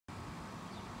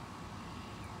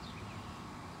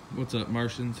What's up,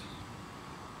 Martians?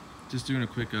 Just doing a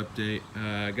quick update.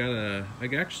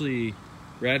 Actually,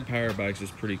 Rad Power Bikes is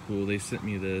pretty cool. They sent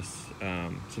me this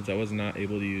since I was not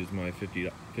able to use my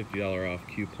 $50 off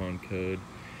coupon code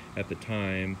at the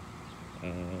time.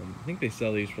 I think they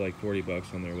sell these for like 40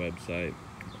 bucks on their website.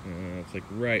 It's like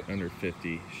right under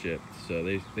 50 shipped. So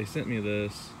they sent me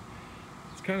this.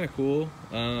 It's kind of cool.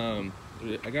 I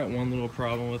got one little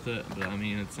problem with it, but I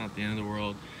mean, it's not the end of the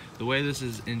world. The way this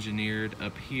is engineered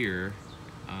up here,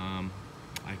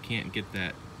 I can't get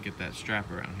that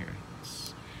strap around here.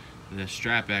 The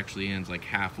strap actually ends like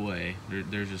halfway.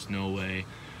 There's just no way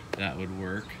that would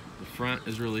work. The front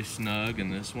is really snug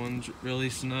and this one's really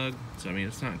snug, so I mean,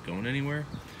 it's not going anywhere.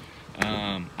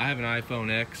 I have an iPhone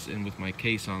X, and with my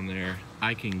case on there,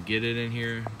 I can get it in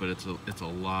here, but it's a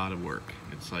lot of work.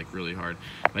 It's like really hard.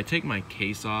 If I take my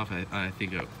case off, I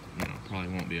think it probably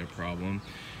won't be a problem.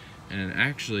 And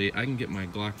actually, I can get my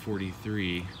Glock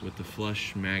 43 with the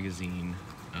flush magazine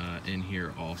in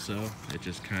here also. It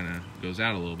just kind of goes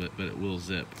out a little bit, but it will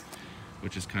zip,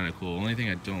 which is kind of cool. Only thing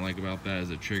I don't like about that is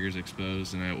the trigger's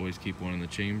exposed, and I always keep one in the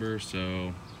chamber.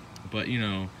 So, but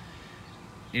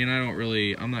and I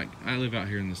live out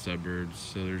here in the suburbs,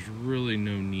 so there's really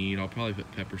no need. I'll probably put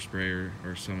pepper spray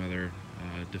or some other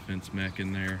defense mech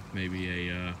in there. Maybe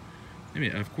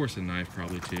of course a knife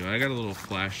probably too. I got a little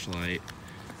flashlight.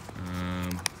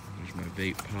 There's my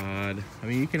vape pod. I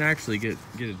mean, you can actually get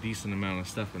a decent amount of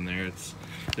stuff in there.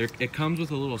 It comes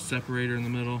with a little separator in the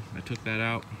middle. I took that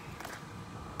out.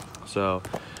 So,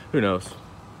 who knows?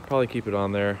 Probably keep it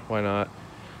on there. Why not?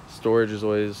 Storage is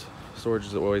always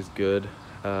good.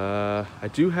 I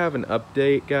do have an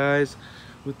update, guys,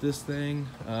 with this thing.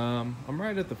 I'm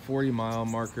right at the 40-mile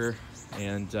marker,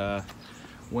 and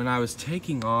when I was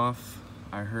taking off,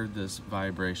 I heard this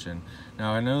vibration.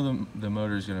 Now I know the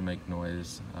motor is gonna make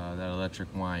noise, that electric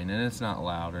whine, and it's not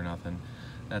loud or nothing.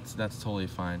 That's totally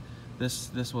fine.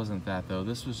 This wasn't that though.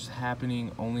 This was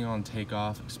happening only on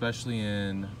takeoff, especially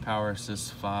in Power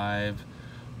Assist 5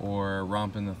 or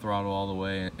romping the throttle all the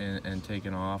way and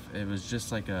taking off. It was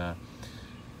just like well,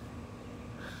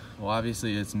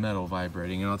 obviously it's metal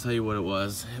vibrating, and I'll tell you what it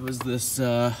was. It was this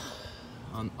on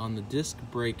the disc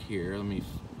brake here. Let me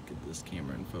get this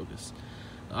camera in focus.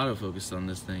 The autofocus on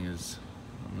this thing is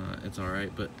it's all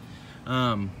right, but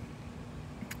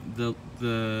the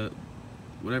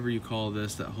whatever you call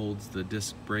this that holds the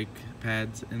disc brake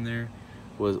pads in there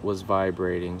was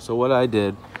vibrating. So what I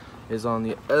did is, on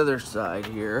the other side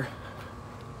here,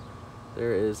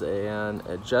 there is an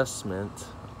adjustment.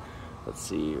 Let's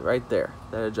see, right there.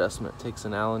 That adjustment takes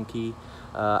an Allen key.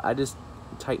 I just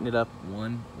tightened it up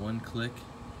one click,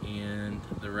 and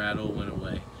the rattle went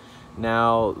away.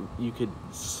 Now you could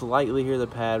slightly hear the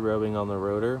pad rubbing on the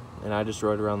rotor, and I just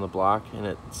rode around the block, and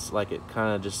it's like it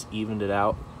kind of just evened it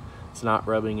out. It's not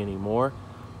rubbing anymore,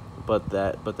 but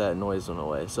that noise went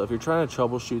away. So if you're trying to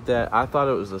troubleshoot that, I thought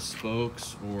it was the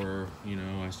spokes, or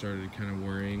I started kind of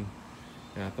worrying,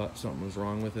 and I thought something was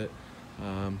wrong with it.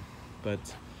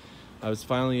 But I was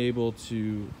finally able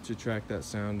to track that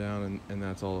sound down, and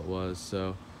that's all it was.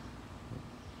 So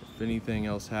if anything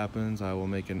else happens, I will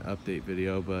make an update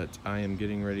video, but I am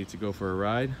getting ready to go for a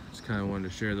ride. Just kind of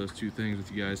wanted to share those two things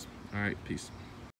with you guys. All right, peace.